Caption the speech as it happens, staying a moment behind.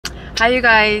Hi you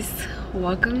guys,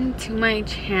 welcome to my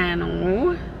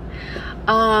channel.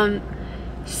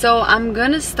 So I'm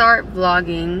gonna start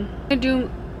vlogging. I'm gonna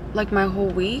do like my whole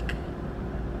week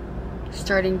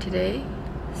starting today,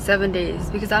 7 days,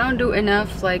 because I don't do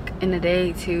enough like in a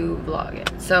day to vlog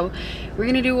it. So we're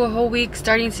gonna do a whole week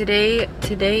starting today.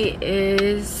 Today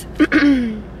is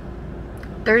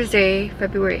Thursday,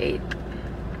 February 8th.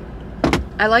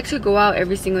 I like to go out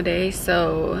every single day,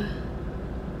 so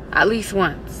at least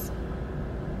once.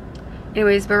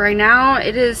 Anyways, but right now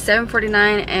it is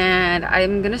 7:49 and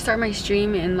I'm gonna start my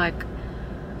stream in like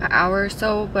an hour or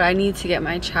so, but I need to get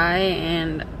my chai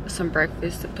and some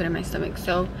breakfast to put in my stomach.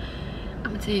 So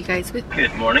I'm gonna tell you guys with.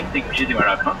 Good morning, thank you for choosing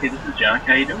our coffee. This is Jack.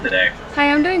 How are you doing today?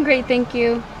 Hi, I'm doing great, thank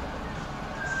you.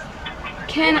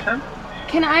 Can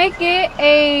I get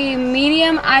a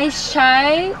medium iced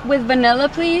chai with vanilla,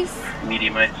 please?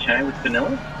 Medium iced chai with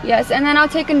vanilla? Yes, and then I'll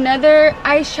take another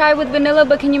iced chai with vanilla,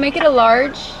 but can you make it a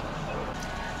large?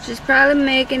 She's probably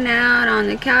making out on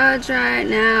the couch right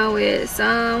now with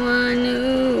someone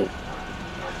new.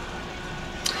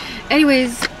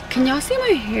 Anyways, can y'all see my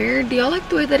hair? Do y'all like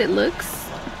the way that it looks?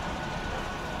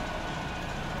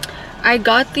 I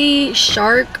got the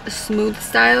Shark Smooth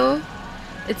Style.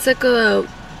 It's like a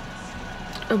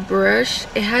brush.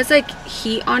 It has like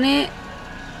heat on it,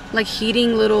 like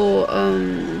heating little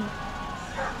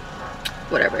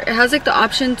whatever. It has like the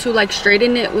option to like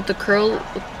straighten it with the curl,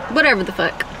 whatever the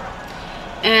fuck.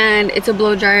 And it's a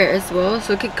blow dryer as well,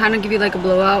 so it could kind of give you like a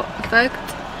blowout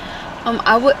effect.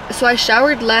 So I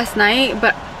showered last night,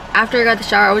 but after I got the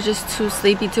shower I was just too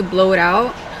sleepy to blow it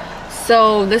out.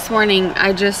 So this morning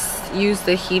I just used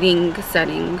the heating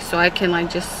setting so I can like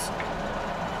just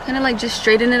kind of like just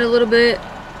straighten it a little bit.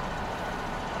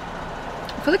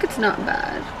 I feel like it's not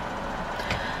bad.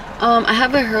 I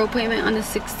have a hair appointment on the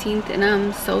 16th and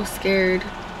I'm so scared.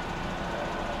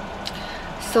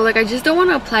 So like I just don't want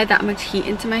to apply that much heat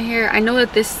into my hair. I know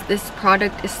that this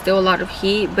product is still a lot of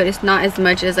heat, but it's not as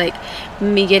much as like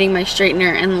me getting my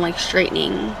straightener and like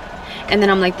straightening and then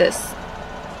I'm like this,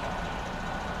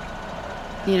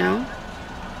 you know.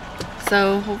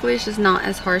 So hopefully it's just not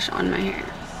as harsh on my hair.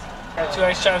 2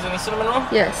 iced chais and a cinnamon roll?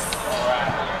 Yes.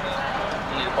 Alright.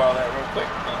 You need to borrow that real quick.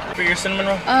 Thank you. For your cinnamon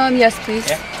roll? Yes please.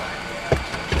 Yeah.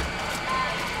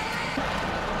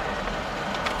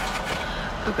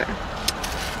 Okay.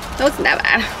 That wasn't that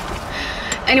bad.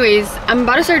 Anyways, I'm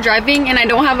about to start driving and I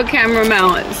don't have a camera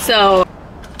mount, so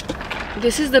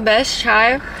this is the best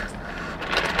chai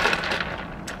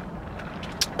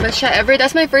ever.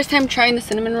 That's my first time trying the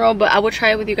cinnamon roll, but I will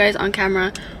try it with you guys on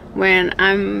camera when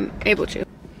I'm able to.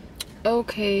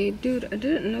 Okay, dude, I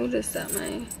didn't notice that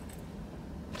my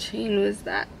chain was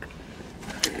back.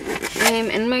 I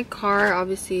am in my car,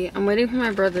 obviously. I'm waiting for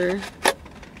my brother.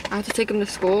 I have to take him to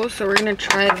school, so we're gonna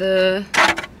try the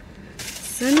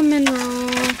cinnamon roll.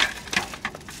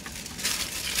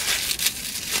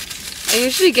 I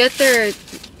usually get their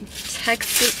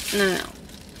Texas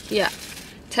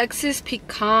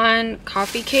pecan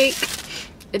coffee cake.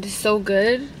 It is so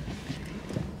good.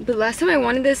 But last time I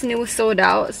wanted this and it was sold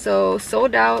out, so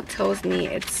sold out tells me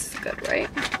it's good, right?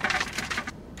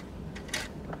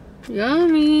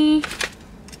 Yummy.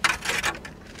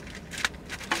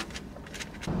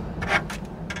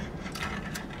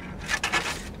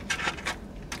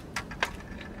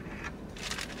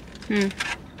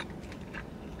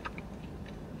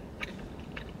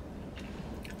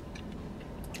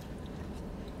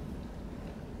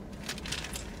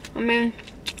 I mean,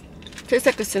 tastes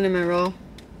like a cinnamon roll.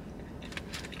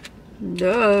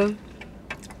 Duh.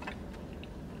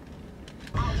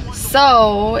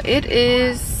 So it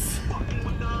is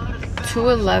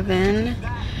 2:11.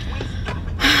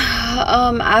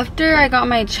 After I got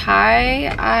my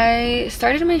chai, I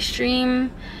started my stream,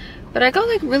 but I got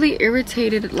like really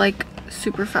irritated like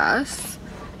super fast,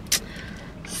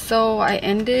 so I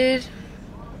ended.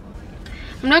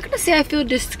 I'm not gonna say I feel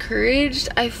discouraged.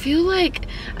 I feel like,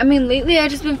 I mean, lately I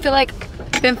just been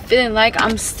feeling like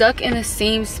I'm stuck in the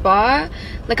same spot,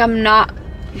 like I'm not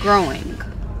growing.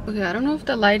 Okay, I don't know if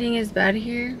the lighting is bad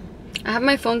here. I have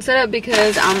my phone set up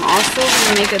because I'm also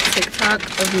gonna make a TikTok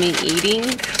of me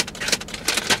eating.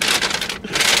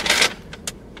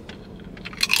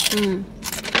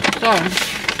 So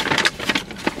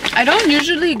I don't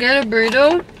usually get a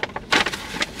burrito,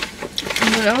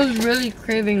 but I was really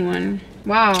craving one.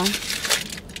 Wow,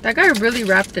 that guy really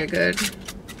wrapped it good.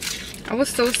 I was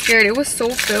so scared. It was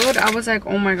so filled. I was like,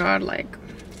 oh my god, like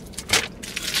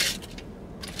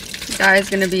that is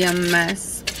gonna be a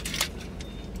mess.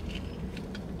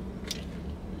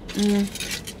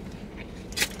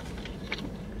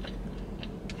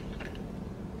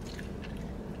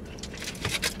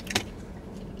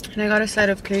 And I got a side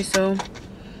of queso.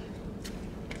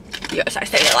 Yes, I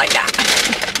say it like that.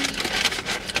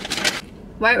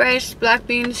 White rice, black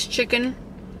beans, chicken,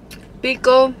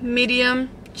 pico, medium,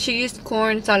 cheese,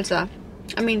 corn, salsa.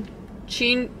 I mean,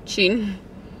 cheese,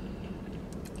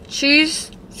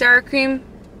 sour cream,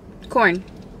 corn.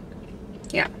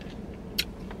 Yeah.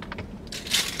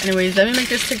 Anyways, let me make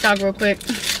this TikTok real quick.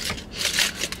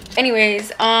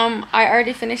 Anyways, I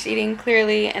already finished eating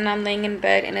clearly, and I'm laying in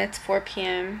bed, and it's 4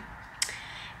 p.m.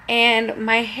 And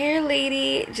my hair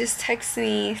lady just texted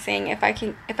me saying if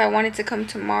I wanted to come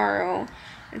tomorrow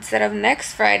instead of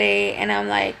next Friday, and I'm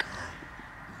like,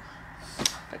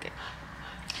 okay.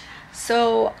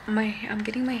 So I'm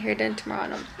getting my hair done tomorrow,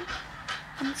 and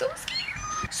I'm so scared.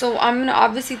 So I'm gonna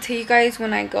obviously tell you guys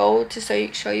when I go to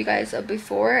show you guys a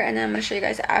before, and then I'm gonna show you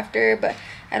guys after. But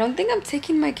I don't think I'm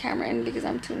taking my camera in because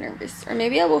I'm too nervous, or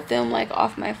maybe I will film like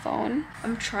off my phone.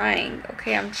 I'm trying,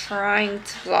 okay? I'm trying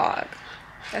to vlog.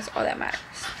 That's all that matters.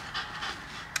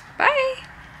 Bye.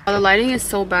 Oh, the lighting is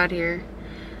so bad here.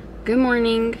 Good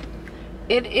morning.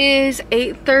 It is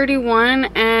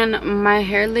 8:31 and my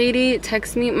hair lady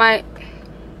texted me. My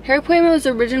hair appointment was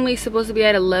originally supposed to be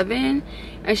at 11,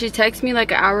 and she texted me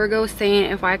like an hour ago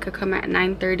saying if I could come at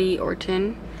 9:30 or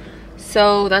 10.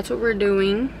 So that's what we're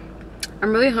doing.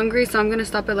 I'm really hungry, so I'm gonna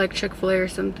stop at like Chick-fil-A or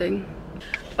something.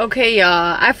 Okay,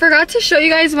 y'all, I forgot to show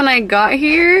you guys when I got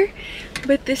here,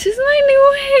 but this is my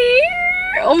new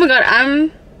hair. Oh my god,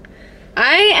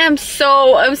 I am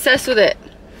so obsessed with it.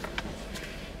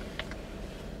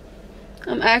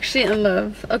 I'm actually in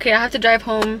love. Okay, I have to drive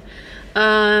home.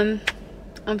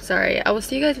 I'm sorry. I will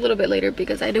see you guys a little bit later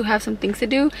because I do have some things to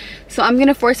do. So I'm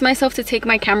gonna force myself to take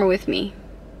my camera with me.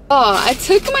 Oh, I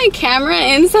took my camera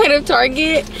inside of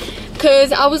Target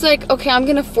because I was like, okay, I'm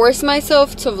gonna force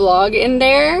myself to vlog in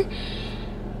there.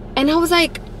 And I was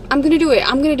like, I'm gonna do it.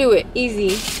 I'm gonna do it.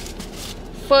 Easy.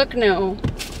 Fuck no.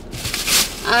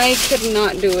 I could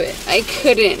not do it. I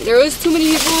couldn't. There was too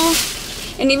many people.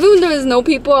 And even when there was no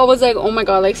people, I was like, oh my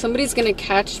god, like somebody's gonna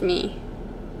catch me.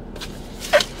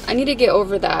 I need to get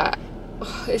over that.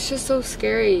 Ugh, it's just so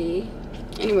scary.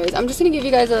 Anyways, I'm just gonna give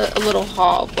you guys a little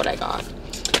haul of what I got.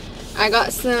 I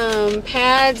got some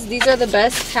pads. These are the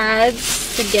best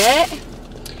pads to get.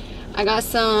 I got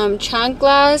some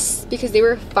chanclas because they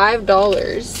were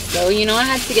 $5. So, you know, I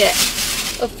had to get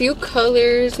a few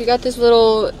colors. We got this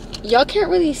little, y'all can't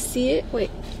really see it.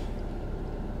 Wait.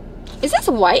 Is this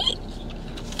white?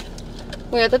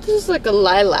 Wait, I thought this was like a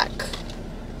lilac.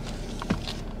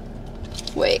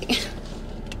 Wait.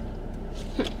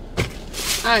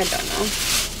 I don't know.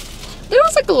 It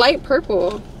was like a light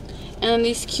purple. And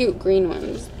these cute green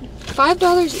ones.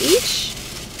 $5 each.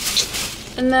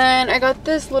 And then I got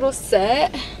this little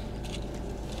set.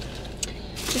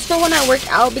 Just for when I work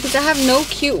out, because I have no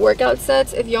cute workout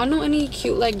sets. If y'all know any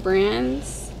cute like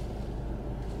brands,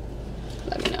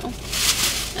 let me know.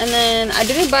 And then I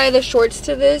didn't buy the shorts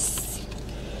to this,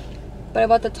 but I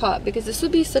bought the top because this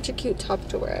would be such a cute top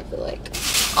to wear, I feel like.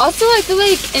 Also, I feel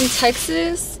like in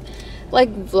Texas,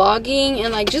 like vlogging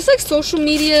and like just like social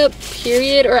media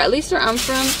period, or at least where I'm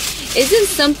from, isn't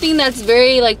something that's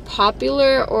very like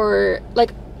popular, or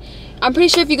like I'm pretty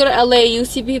sure if you go to LA you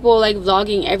see people like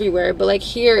vlogging everywhere, but like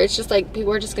here it's just like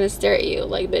people are just gonna stare at you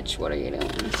like, bitch, what are you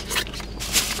doing?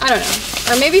 I don't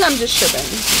know, or maybe I'm just tripping,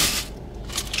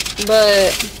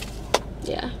 but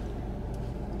yeah,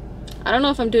 I don't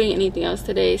know if I'm doing anything else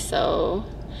today. So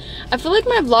I feel like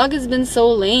my vlog has been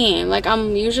so lame. Like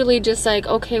I'm usually just like,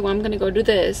 okay, well I'm gonna go do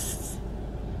this.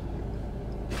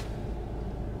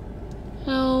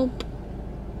 Help.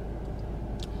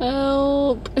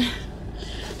 Help.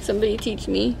 Somebody teach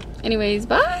me. Anyways,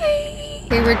 bye.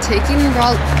 Okay, we're taking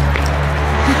Bro,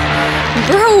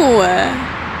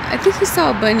 I think you saw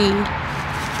a bunny.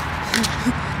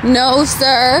 No,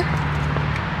 sir.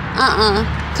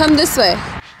 Come this way.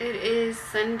 It is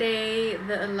Sunday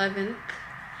the 11th.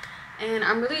 And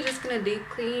I'm really just gonna deep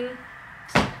clean.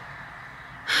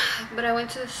 But I went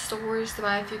to the stores to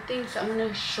buy a few things, so I'm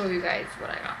gonna show you guys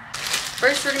what I got.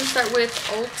 First, we're gonna start with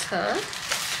Ulta.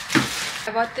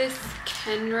 I bought this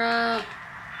Kenra,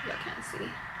 y'all can't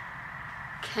see,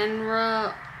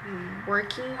 Kenra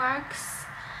working wax.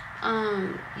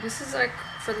 This is like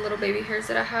for the little baby hairs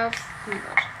that I have. Oh my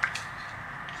gosh.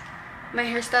 My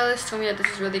hairstylist told me that this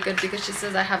is really good because she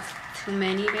says I have too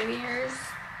many baby hairs.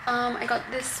 I got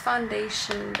this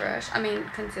foundation brush,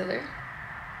 concealer.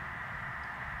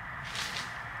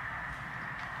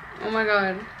 Oh my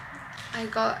god. I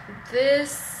got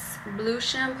this blue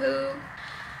shampoo.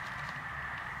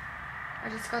 I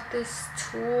just got this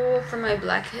tool for my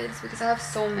blackheads because I have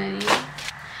so many.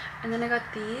 And then I got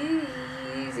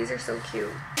these. These are so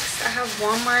cute. I have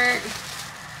Walmart.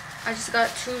 I just got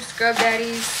 2 Scrub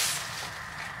Daddies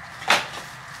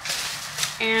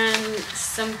and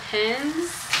some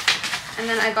pens. And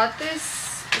then I got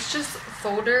this, it's just a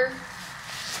folder,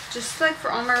 just like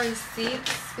for all my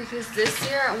receipts, because this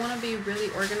year I want to be really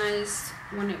organized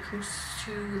when it comes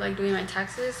to like doing my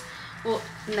taxes. Well,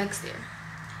 next year.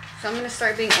 So I'm going to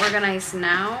start being organized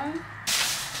now.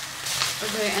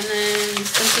 Okay, and then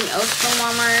something else from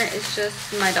Walmart is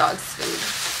just my dog's food.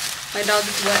 My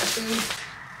dog's wet food.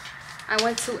 I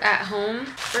went to At Home.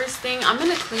 First thing, I'm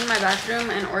going to clean my bathroom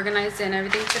and organize it and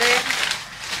everything today.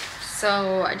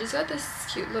 So I just got this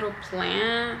cute little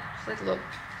plant. It's like a little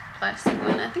plastic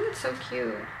one. I think it's so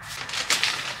cute.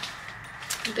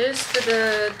 This for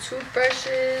the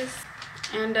toothbrushes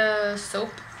and a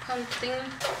soap pump thing.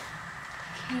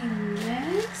 Okay,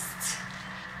 next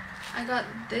I got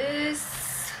this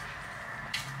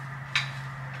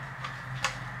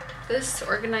to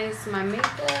organize my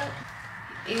makeup,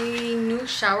 a new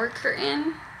shower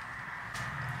curtain,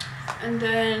 and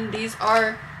then these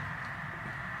are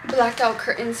blackout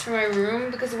curtains for my room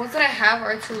because the ones that I have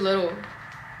are too little.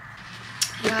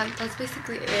 Yeah, that's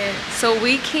basically it. So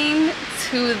we came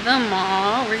to the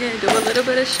mall. We're gonna do a little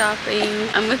bit of shopping.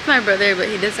 I'm with my brother, but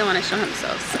he doesn't want to show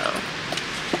himself, so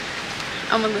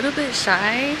I'm a little bit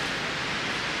shy.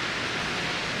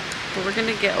 But we're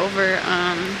gonna get over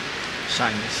our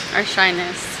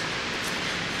shyness.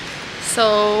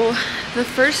 So the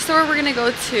first store we're gonna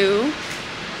go to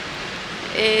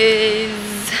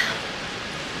is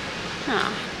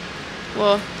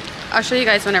well, I'll show you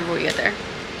guys whenever we get there.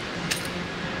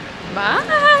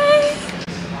 Bye.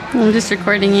 I'm just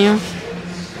recording you.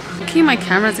 Okay, my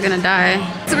camera's gonna die.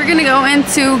 So we're gonna go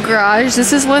into Garage.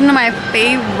 This is one of my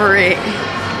favorite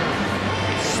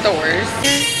stores.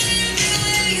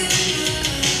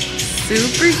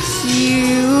 Super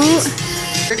cute.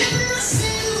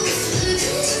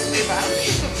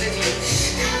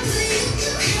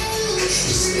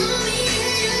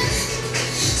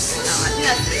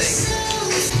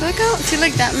 Look out, see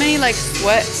like that many like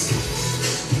sweat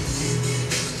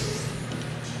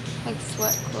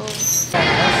clothes.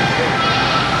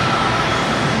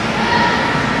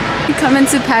 Coming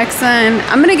to PacSun.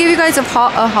 I'm gonna give you guys a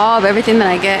haul of everything that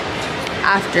I get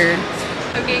after.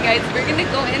 Okay guys, we're gonna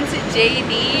go into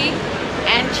JD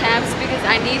and Champs because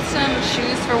I need some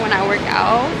shoes for when I work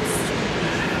out.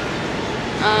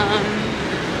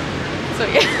 So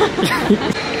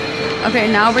yeah.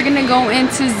 Okay, now we're gonna go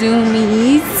into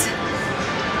Zoomies.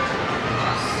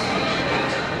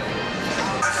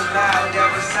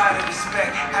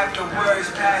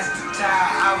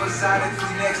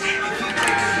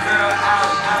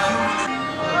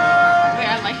 Wait,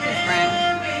 I like this brand.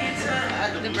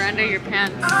 The brand of your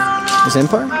pants. The same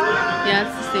part? Yeah,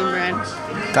 it's the same brand.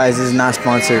 Guys, this is not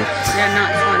sponsored. Yeah,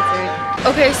 not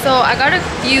sponsored. Okay, so I got a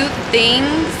few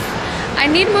things. I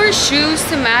need more shoes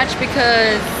to match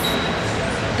because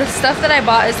the stuff that I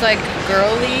bought is like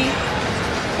girly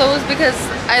clothes because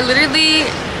I literally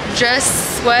dress,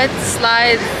 sweat,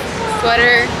 slide,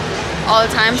 sweater all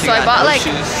the time. So I bought like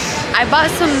I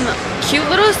bought some cute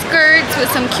little skirts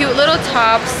with some cute little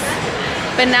tops,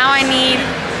 but now I need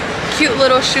cute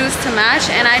little shoes to match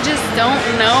and I just don't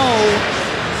know.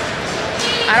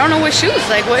 I don't know what shoes,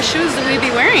 like what shoes do we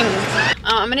be wearing?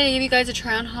 I'm gonna give you guys a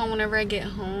try on haul whenever I get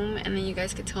home and then you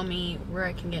guys can tell me where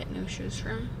I can get new shoes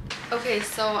from. Okay,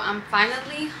 so I'm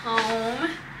finally home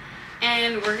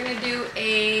and we're gonna do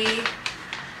a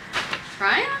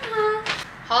try on haul.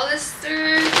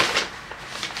 Hollister,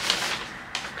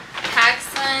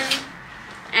 PacSun,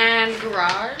 and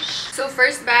Garage. So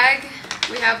first bag,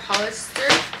 we have Hollister.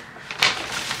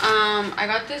 I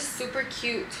got this super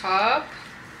cute top.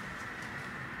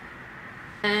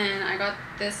 And I got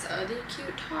this other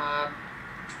cute top.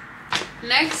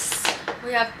 Next,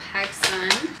 we have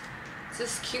PacSun. It's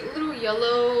this cute little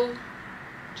yellow,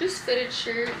 just fitted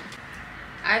shirt.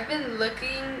 I've been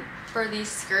looking for these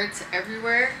skirts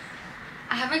everywhere.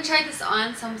 I haven't tried this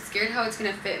on, so I'm scared how it's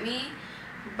gonna fit me.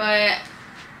 But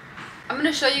I'm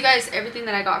gonna show you guys everything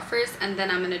that I got first, and then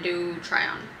I'm gonna do try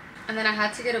on. And then I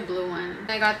had to get a blue one.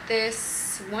 I got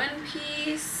this one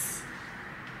piece.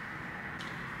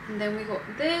 And then we got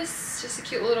this, just a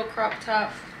cute little crop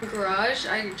top. Garage,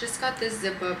 I just got this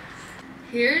zip up.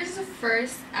 Here's the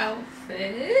first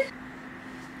outfit.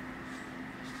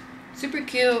 Super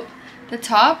cute. The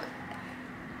top,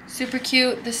 super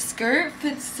cute. The skirt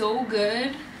fits so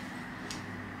good.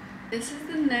 This is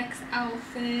the next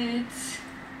outfit.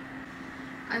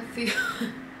 I feel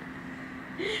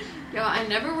yo, I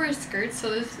never wear skirts, so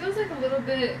this feels like a little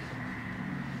bit.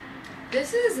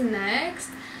 This is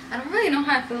next. I don't really know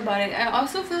how I feel about it. I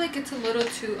also feel like it's a little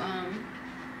too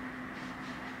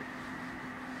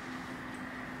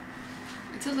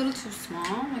it's a little too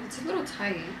small. Like it's a little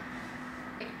tight.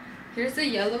 Here's the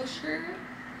yellow shirt.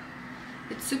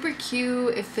 It's super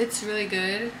cute. It fits really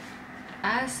good.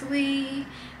 Lastly,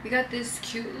 we got this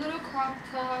cute little crop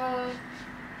top.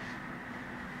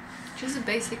 Just a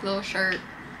basic little shirt.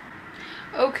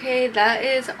 Okay, that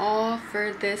is all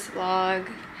for this vlog.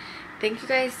 Thank you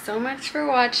guys so much for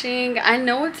watching. I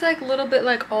know it's like a little bit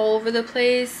like all over the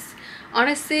place.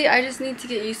 Honestly, I just need to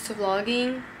get used to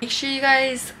vlogging. Make sure you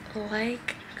guys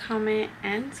like, comment,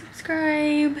 and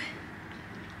subscribe.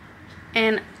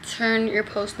 And turn your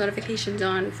post notifications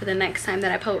on for the next time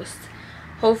that I post.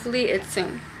 Hopefully it's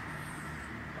soon.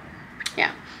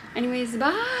 Yeah. Anyways,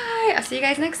 bye. I'll see you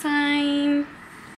guys next time.